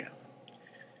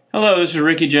Hello, this is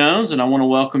Ricky Jones, and I want to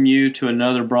welcome you to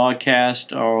another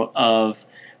broadcast of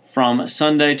From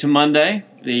Sunday to Monday,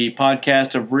 the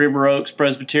podcast of River Oaks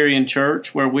Presbyterian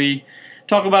Church, where we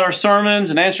talk about our sermons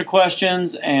and answer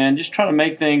questions and just try to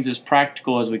make things as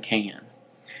practical as we can.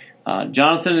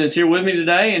 Jonathan is here with me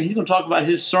today, and he's going to talk about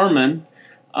his sermon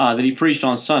that he preached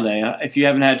on Sunday. If you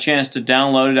haven't had a chance to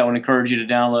download it, I would encourage you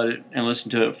to download it and listen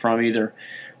to it from either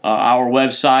our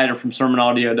website or from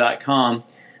sermonaudio.com.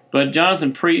 But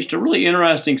Jonathan preached a really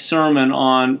interesting sermon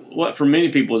on what for many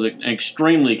people is an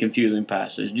extremely confusing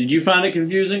passage. Did you find it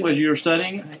confusing as you were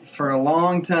studying it? For a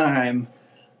long time,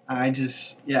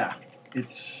 it's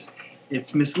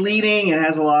misleading. It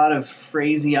has a lot of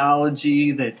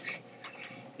phraseology that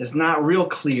is not real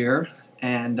clear,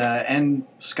 and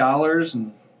scholars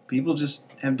and people just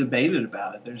have debated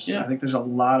about it. I think there's a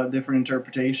lot of different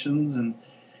interpretations, and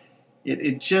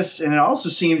it also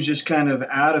seems just kind of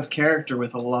out of character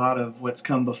with a lot of what's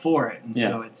come before it, and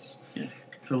so it's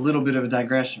a little bit of a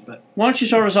digression. But why don't you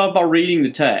start us off by reading the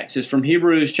text? It's from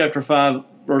Hebrews chapter 5,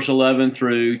 verse 11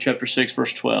 through chapter 6,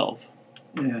 verse 12.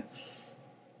 Yeah.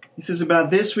 He says,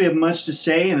 "About this we have much to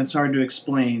say, and it's hard to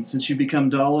explain, since you become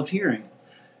dull of hearing.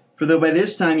 For though by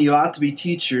this time you ought to be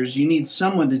teachers, you need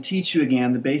someone to teach you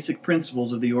again the basic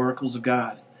principles of the oracles of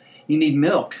God. You need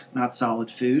milk, not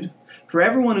solid food. For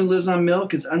everyone who lives on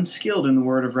milk is unskilled in the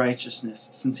word of righteousness,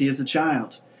 since he is a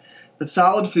child. But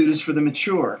solid food is for the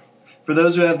mature, for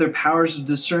those who have their powers of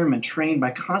discernment trained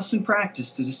by constant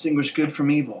practice to distinguish good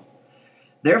from evil.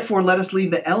 Therefore let us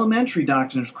leave the elementary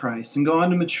doctrine of Christ and go on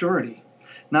to maturity,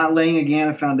 not laying again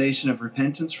a foundation of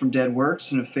repentance from dead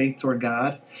works and of faith toward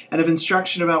God, and of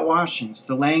instruction about washings,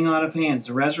 the laying on of hands,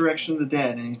 the resurrection of the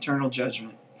dead, and eternal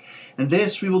judgment. And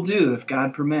this we will do if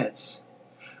God permits.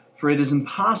 For it is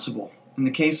impossible, in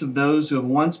the case of those who have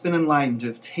once been enlightened, to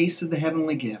have tasted the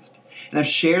heavenly gift, and have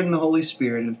shared in the Holy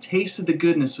Spirit, and have tasted the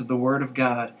goodness of the Word of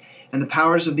God, and the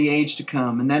powers of the age to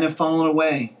come, and then have fallen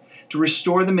away, to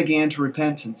restore them again to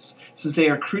repentance, since they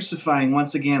are crucifying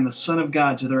once again the Son of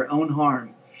God to their own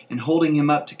harm, and holding him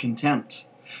up to contempt.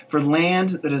 For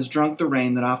land that has drunk the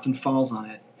rain that often falls on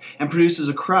it, and produces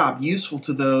a crop useful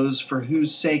to those for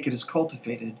whose sake it is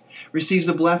cultivated, receives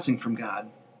a blessing from God.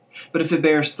 But if it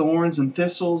bears thorns and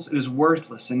thistles, it is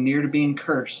worthless and near to being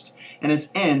cursed, and its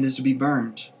end is to be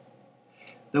burned.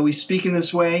 Though we speak in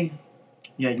this way,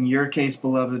 yet in your case,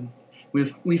 beloved,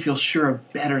 we feel sure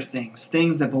of better things,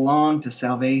 things that belong to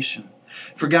salvation.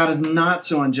 For God is not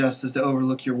so unjust as to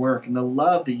overlook your work and the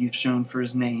love that you've shown for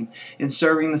his name in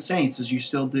serving the saints as you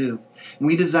still do. And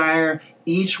we desire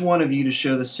each one of you to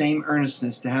show the same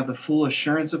earnestness, to have the full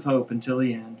assurance of hope until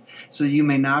the end, so that you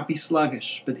may not be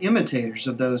sluggish, but imitators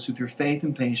of those who through faith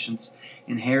and patience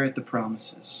inherit the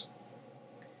promises."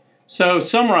 So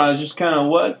summarize just kind of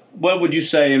what would you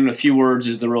say in a few words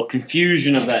is the real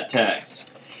confusion of that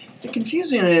text? The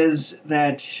confusion is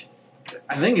that,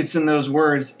 I think it's in those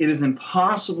words, it is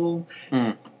impossible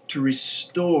to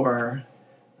restore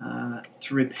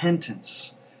to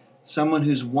repentance someone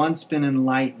who's once been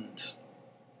enlightened.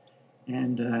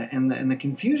 And the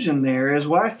confusion there is,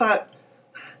 well, I thought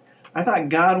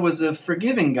God was a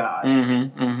forgiving God.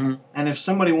 And if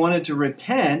somebody wanted to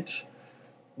repent,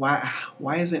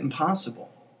 why is it impossible?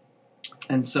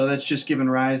 And so that's just given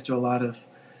rise to a lot of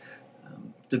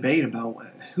debate about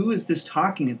who is this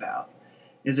talking about?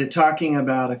 Is it talking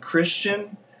about a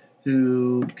Christian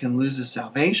who can lose his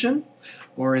salvation?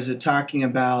 Or is it talking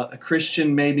about a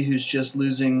Christian maybe who's just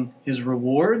losing his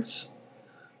rewards?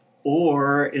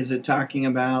 Or is it talking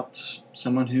about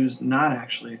someone who's not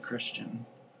actually a Christian?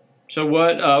 So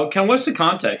what's the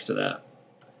context of that?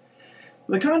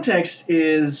 The context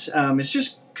is it's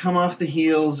just come off the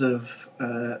heels of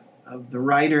the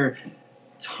writer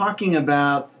talking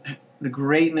about the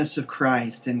greatness of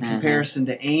Christ in comparison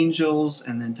to angels,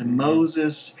 and then to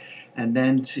Moses, and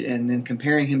then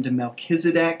comparing him to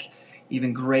Melchizedek,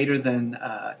 even greater than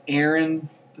Aaron,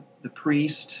 the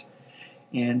priest.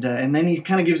 And then he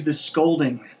kind of gives this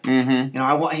scolding.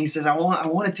 He says, I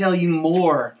want to tell you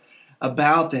more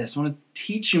about this. I want to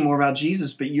teach you more about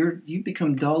Jesus, but you've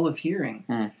become dull of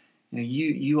hearing.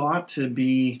 You ought to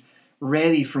be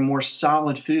ready for more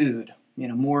solid food,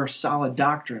 more solid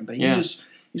doctrine. But you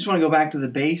just want to go back to the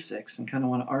basics and kind of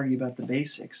want to argue about the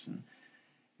basics.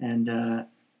 And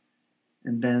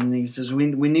then he says we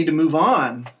need to move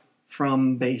on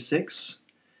from basics,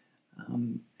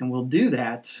 and we'll do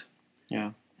that.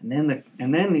 Yeah. And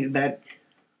then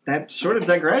that sort of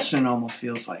digression almost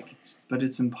feels like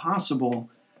it's impossible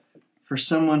for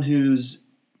someone who's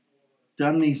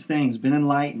done these things, been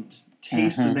enlightened,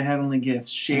 tasted the heavenly gifts,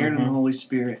 shared in the Holy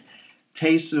Spirit,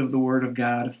 tasted of the Word of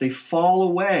God. If they fall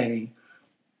away,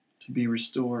 to be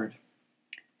restored.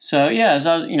 So yeah,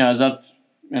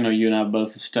 I know you and I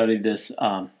both have studied this.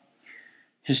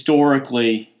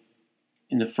 Historically,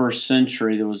 in the first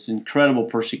century, there was incredible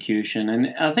persecution,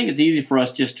 and I think it's easy for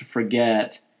us just to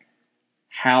forget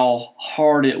how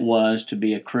hard it was to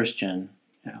be a Christian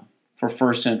for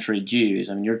first century Jews.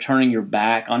 I mean, you're turning your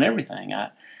back on everything.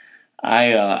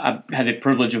 I had the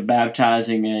privilege of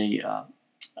baptizing a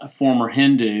former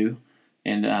Hindu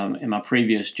in my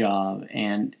previous job,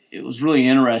 and it was really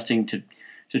interesting to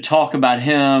talk about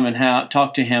him and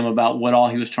talk to him about what all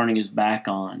he was turning his back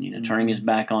on. Turning his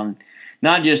back on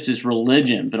not just his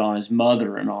religion, but on his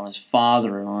mother and on his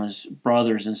father and on his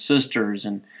brothers and sisters,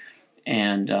 and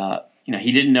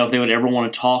he didn't know if they would ever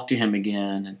want to talk to him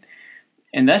again,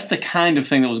 and that's the kind of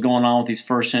thing that was going on with these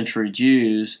first century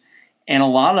Jews, and a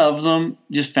lot of them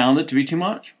just found it to be too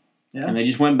much, and they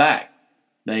just went back.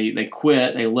 They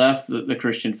quit. They left the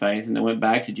Christian faith and they went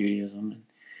back to Judaism.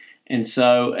 And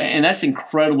that's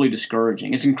incredibly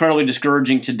discouraging. It's incredibly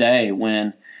discouraging today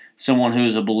when someone who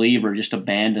is a believer just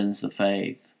abandons the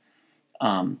faith.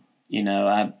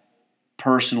 I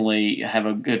personally have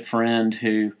a good friend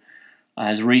who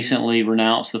has recently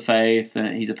renounced the faith.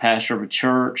 He's a pastor of a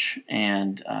church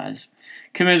and has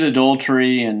committed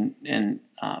adultery, and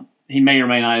he may or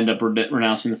may not end up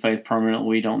renouncing the faith permanently.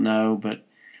 We don't know, but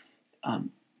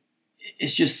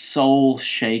it's just soul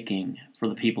shaking for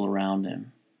the people around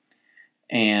him.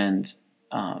 And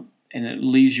it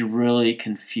leaves you really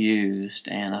confused.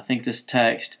 And I think this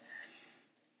text,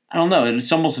 I don't know,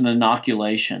 it's almost an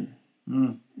inoculation.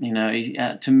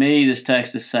 To me, this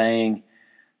text is saying,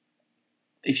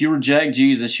 if you reject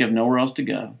Jesus, you have nowhere else to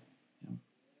go.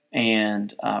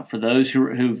 And for those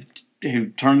who've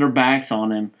turned their backs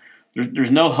on him,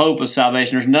 there's no hope of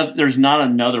salvation. There's not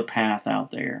another path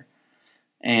out there.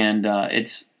 And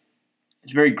it's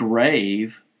very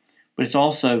grave. But it's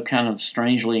also kind of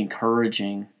strangely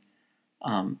encouraging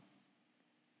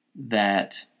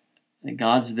that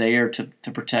God's there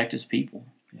to protect his people.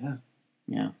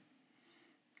 Yeah.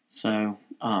 So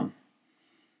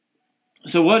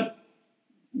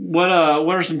what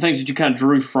are some things that you kind of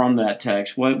drew from that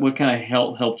text? What kind of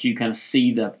helped you kind of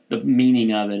see the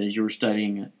meaning of it as you were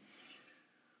studying it?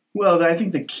 Well, I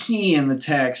think the key in the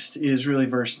text is really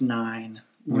verse 9,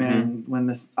 when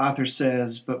the author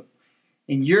says, "But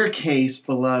in your case,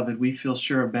 beloved, we feel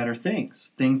sure of better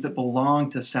things that belong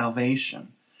to salvation."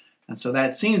 And so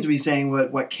that seems to be saying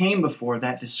what came before,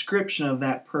 that description of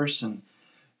that person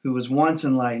who was once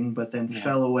enlightened but then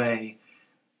fell away,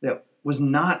 that was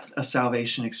not a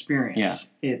salvation experience.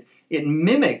 It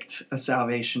mimicked a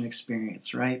salvation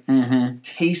experience, right?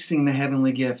 Tasting the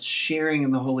heavenly gifts, sharing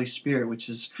in the Holy Spirit, which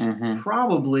is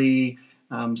probably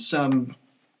some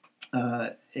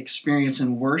experience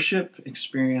in worship,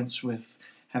 experience with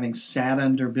having sat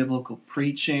under biblical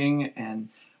preaching and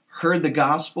heard the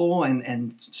gospel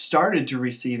and started to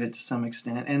receive it to some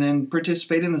extent, and then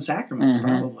participate in the sacraments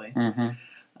probably.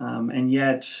 And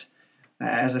yet,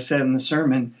 as I said in the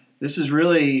sermon, this is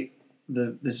really,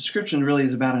 the description really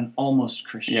is about an almost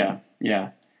Christian.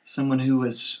 Someone who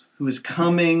was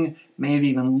coming, maybe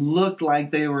even looked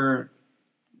like they were,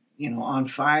 on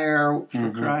fire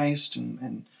for Christ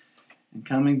and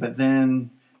coming, but then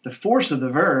the force of the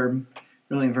verb,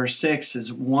 really in verse 6,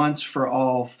 is once for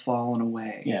all fallen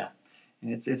away.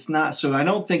 And it's not, so I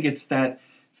don't think it's that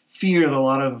fear that a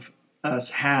lot of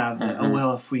us have that,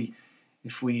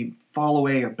 if we fall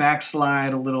away or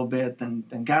backslide a little bit, then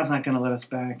God's not going to let us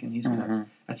back, and he's going to,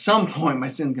 at some point, my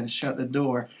sin's going to shut the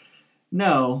door.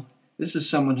 No, this is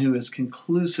someone who has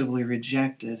conclusively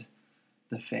rejected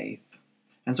the faith.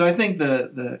 And so I think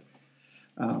that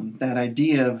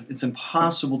idea of it's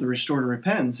impossible to restore to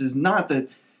repentance is not that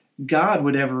God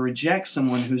would ever reject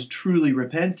someone who's truly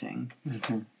repenting,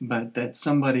 but that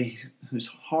somebody whose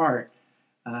heart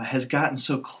has gotten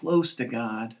so close to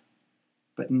God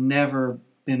but never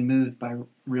been moved by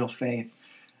real faith,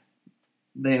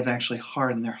 they have actually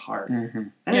hardened their heart.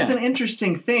 And it's an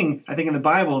interesting thing, I think, in the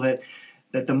Bible that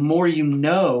the more you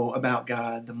know about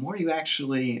God, the more you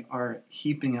actually are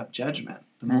heaping up judgment,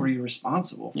 the more you're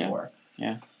responsible for.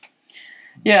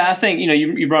 Yeah, I think,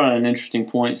 you brought up an interesting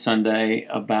point Sunday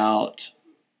about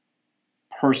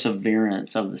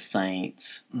perseverance of the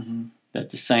saints, that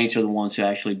the saints are the ones who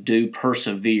actually do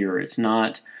persevere. It's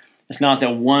not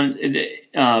that one,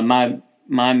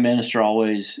 my minister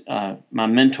always, my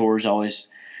mentors always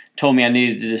told me I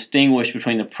needed to distinguish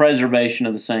between the preservation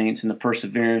of the saints and the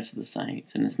perseverance of the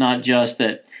saints. And it's not just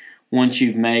that once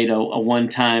you've made a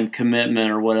one-time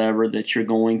commitment or whatever that you're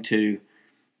going to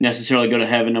necessarily go to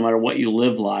heaven no matter what you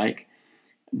live like,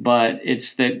 but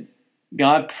it's that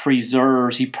God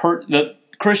preserves.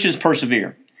 Christians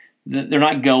persevere. They're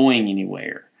not going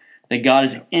anywhere. That God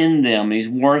is in them, and He's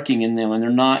working in them, and they're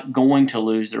not going to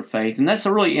lose their faith. And that's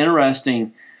a really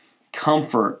interesting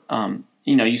comfort.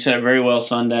 You said it very well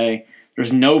Sunday.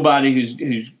 There's nobody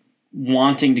who's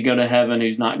wanting to go to heaven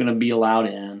who's not going to be allowed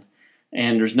in.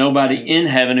 And there's nobody in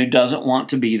heaven who doesn't want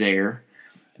to be there.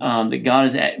 That God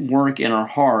is at work in our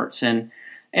hearts. And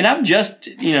I've just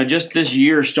this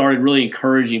year started really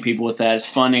encouraging people with that. It's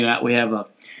funny that we have a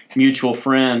mutual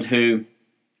friend who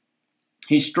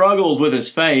he struggles with his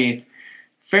faith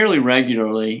fairly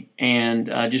regularly. And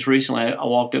just recently I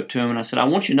walked up to him and I said, I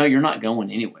want you to know you're not going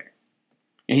anywhere.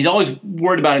 And he's always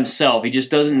worried about himself. He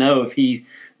just doesn't know if he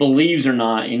believes or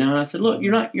not. And I said, look,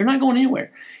 you're not going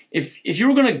anywhere. If you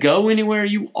were going to go anywhere,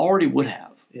 you already would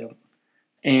have. Yep.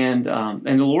 And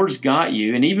the Lord's got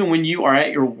you. And even when you are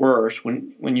at your worst,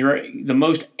 when you're the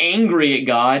most angry at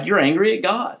God, you're angry at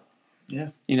God. Yeah.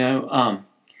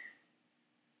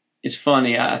 It's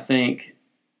funny. I think,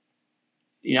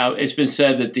 it's been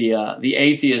said that the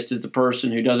atheist is the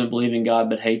person who doesn't believe in God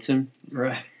but hates Him.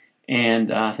 Right.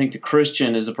 And I think the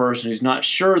Christian is the person who's not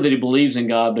sure that he believes in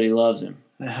God but he loves Him.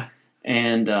 Yeah.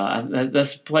 And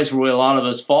that's the place where a lot of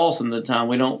us fall some of the time.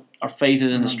 Our faith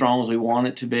isn't as strong as we want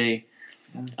it to be.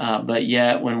 But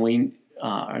yet, when we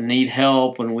need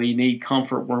help, when we need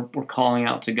comfort, we're calling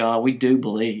out to God. We do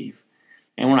believe,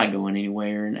 and we're not going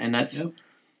anywhere. And that's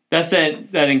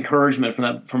that encouragement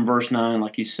from verse 9,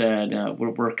 like you said.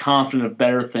 We're confident of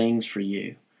better things for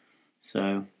you.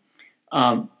 So,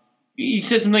 you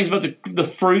said some things about the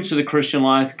fruits of the Christian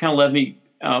life. It kind of left me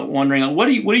wondering, what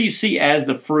do you see as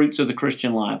the fruits of the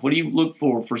Christian life? What do you look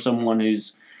for someone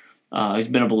who's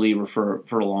been a believer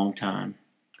for a long time?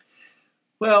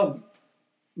 Well,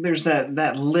 there's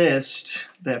that list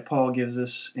that Paul gives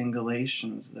us in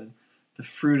Galatians, the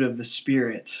fruit of the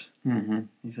Spirit. Mm-hmm.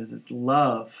 He says it's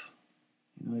love.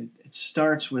 It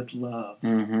starts with love.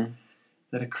 Mm-hmm.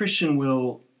 That a Christian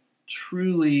will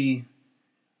truly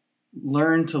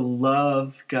learn to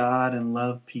love God and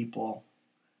love people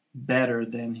better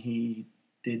than he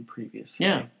did previously.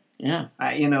 Yeah.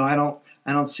 I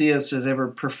don't see us as ever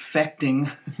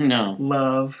perfecting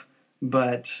love,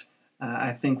 but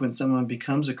I think when someone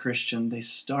becomes a Christian, they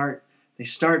start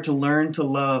to learn to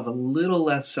love a little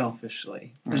less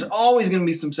selfishly. There's always going to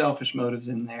be some selfish motives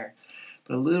in there,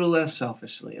 but a little less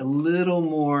selfishly, a little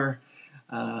more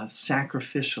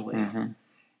sacrificially,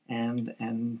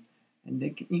 and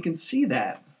you can see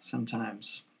that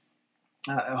sometimes.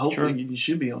 Hopefully, you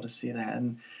should be able to see that.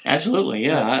 And absolutely,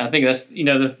 yeah. I think that's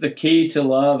the key to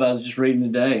love. I was just reading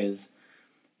today is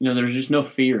there's just no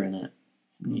fear in it.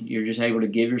 You're just able to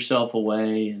give yourself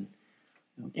away,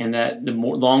 and that the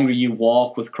longer you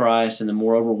walk with Christ, and the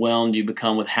more overwhelmed you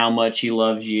become with how much He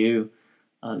loves you,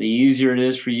 the easier it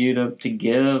is for you to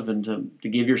give and to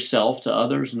give yourself to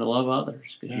others and to love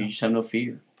others because you just have no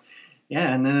fear.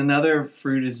 Yeah, and then another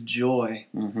fruit is joy.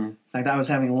 Mm-hmm. In fact, I was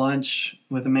having lunch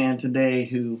with a man today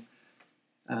who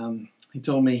he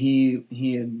told me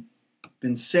he had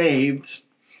been saved.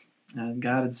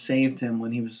 God had saved him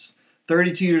when he was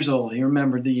 32 years old. He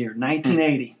remembered the year,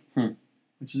 1980,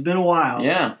 which has been a while.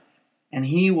 Yeah. And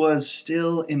he was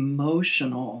still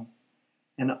emotional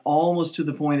and almost to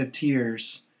the point of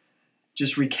tears,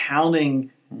 just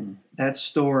recounting that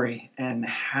story and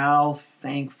how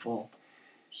thankful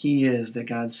he is that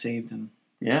God saved him.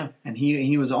 Yeah. And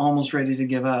he was almost ready to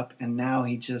give up, and now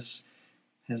he just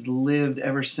has lived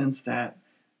ever since that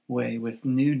way with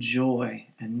new joy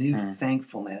and new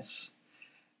thankfulness.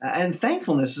 And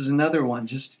thankfulness is another one.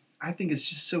 I think it's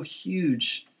just so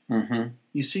huge. Mm-hmm.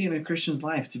 You see in a Christian's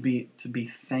life to be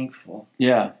thankful.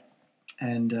 Yeah.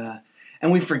 And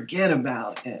we forget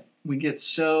about it. We get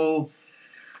so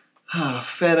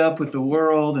fed up with the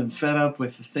world and fed up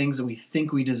with the things that we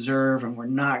think we deserve and we're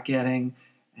not getting,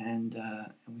 and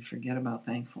we forget about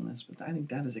thankfulness. But I think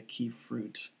that is a key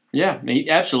fruit. Yeah,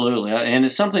 absolutely. And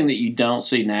it's something that you don't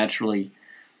see naturally.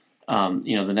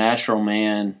 The natural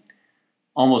man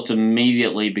almost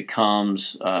immediately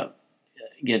gets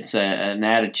an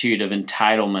attitude of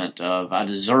entitlement, of I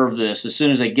deserve this as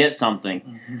soon as they get something.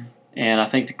 Mm-hmm. And I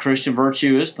think the Christian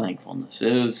virtue is thankfulness.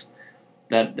 It is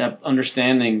that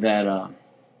understanding that I'm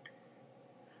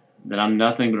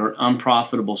nothing but an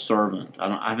unprofitable servant.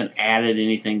 I haven't added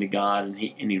anything to God, and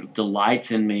He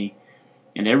delights in me,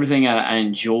 and everything I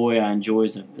enjoy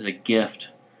as a gift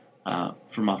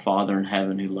from my Father in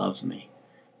heaven who loves me.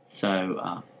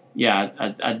 So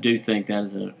I do think that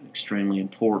is an extremely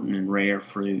important and rare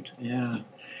fruit. Yeah,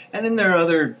 and then there are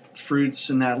other fruits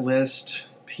in that list: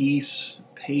 peace,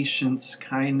 patience,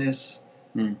 kindness,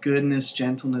 goodness,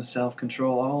 gentleness,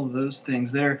 self-control, all of those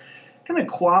things. They're kind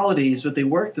of qualities, but they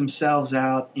work themselves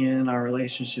out in our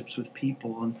relationships with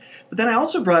people. But then I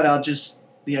also brought out just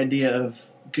the idea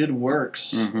of good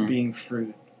works being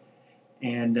fruit.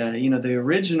 And, the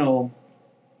original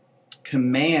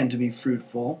command to be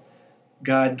fruitful,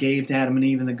 God gave to Adam and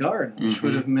Eve in the garden, which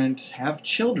would have meant have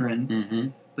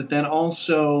children, but then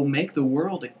also make the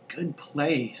world a good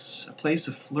place, a place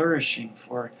of flourishing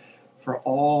for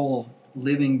all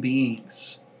living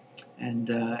beings.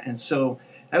 And so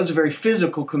that was a very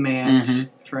physical command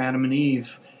for Adam and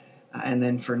Eve, and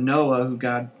then for Noah, who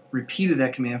God repeated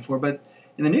that command for. But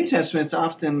in the New Testament, it's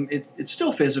often it's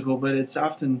still physical, but it's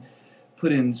often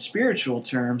put in spiritual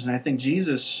terms. And I think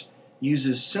Jesus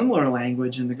uses similar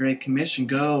language in the Great Commission: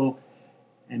 go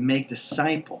and make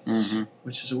disciples,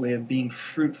 which is a way of being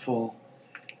fruitful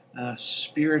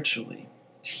spiritually,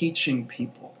 teaching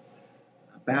people,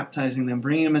 baptizing them,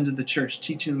 bringing them into the church,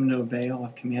 teaching them to obey all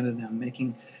I've commanded them,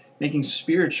 making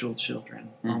spiritual children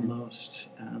almost.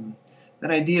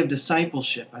 That idea of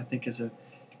discipleship, I think, is a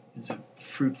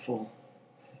fruitful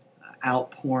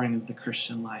outpouring of the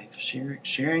Christian life,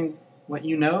 sharing what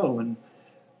you know and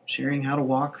sharing how to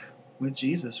walk with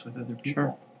Jesus with other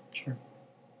people. Sure.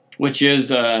 Which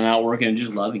is an outworking of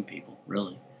just loving people,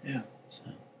 really. Yeah. So,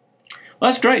 well,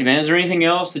 that's great, man. Is there anything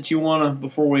else that you want to,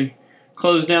 before we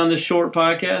close down this short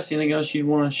podcast, anything else you'd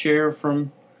want to share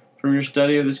from your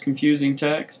study of this confusing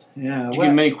text? Yeah. Did you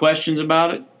get many questions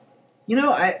about it?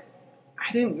 I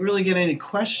didn't really get any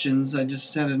questions. I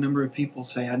just had a number of people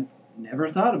say, I never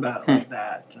thought about it like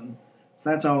that. And so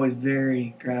that's always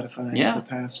very gratifying as a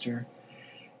pastor.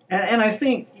 And I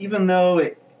think even though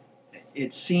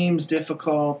it seems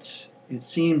difficult, it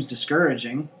seems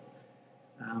discouraging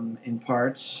in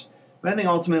parts, but I think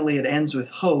ultimately it ends with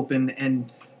hope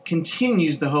and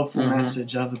continues the hopeful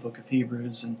message of the book of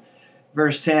Hebrews. And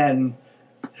verse 10,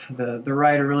 the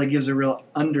writer really gives a real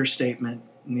understatement.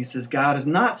 And he says, God is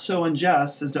not so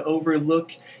unjust as to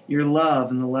overlook your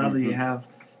love and the love that you have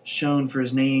shown for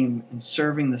his name in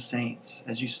serving the saints,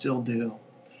 as you still do.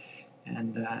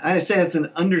 And I say it's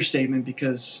an understatement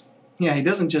because, he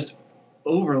doesn't just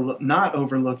not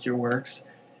overlook your works.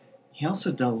 He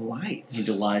also delights. He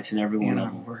delights in every one of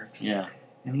them. Works. Yeah.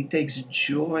 And he takes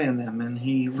joy in them, and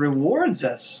he rewards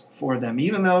us for them.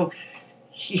 Even though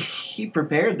he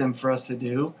prepared them for us to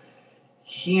do,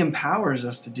 he empowers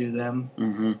us to do them,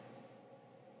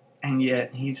 and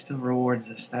yet he still rewards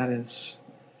us. That is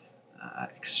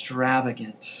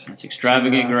extravagant. It's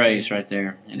extravagant grace right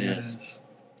there. It is.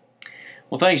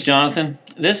 Well, thanks, Jonathan.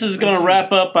 This is going to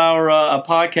wrap up our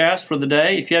podcast for the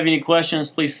day. If you have any questions,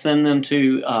 please send them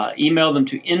to email them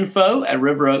to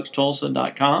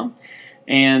info@riveroakstulsa.com,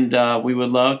 and we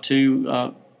would love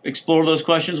to explore those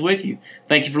questions with you.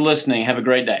 Thank you for listening. Have a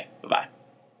great day.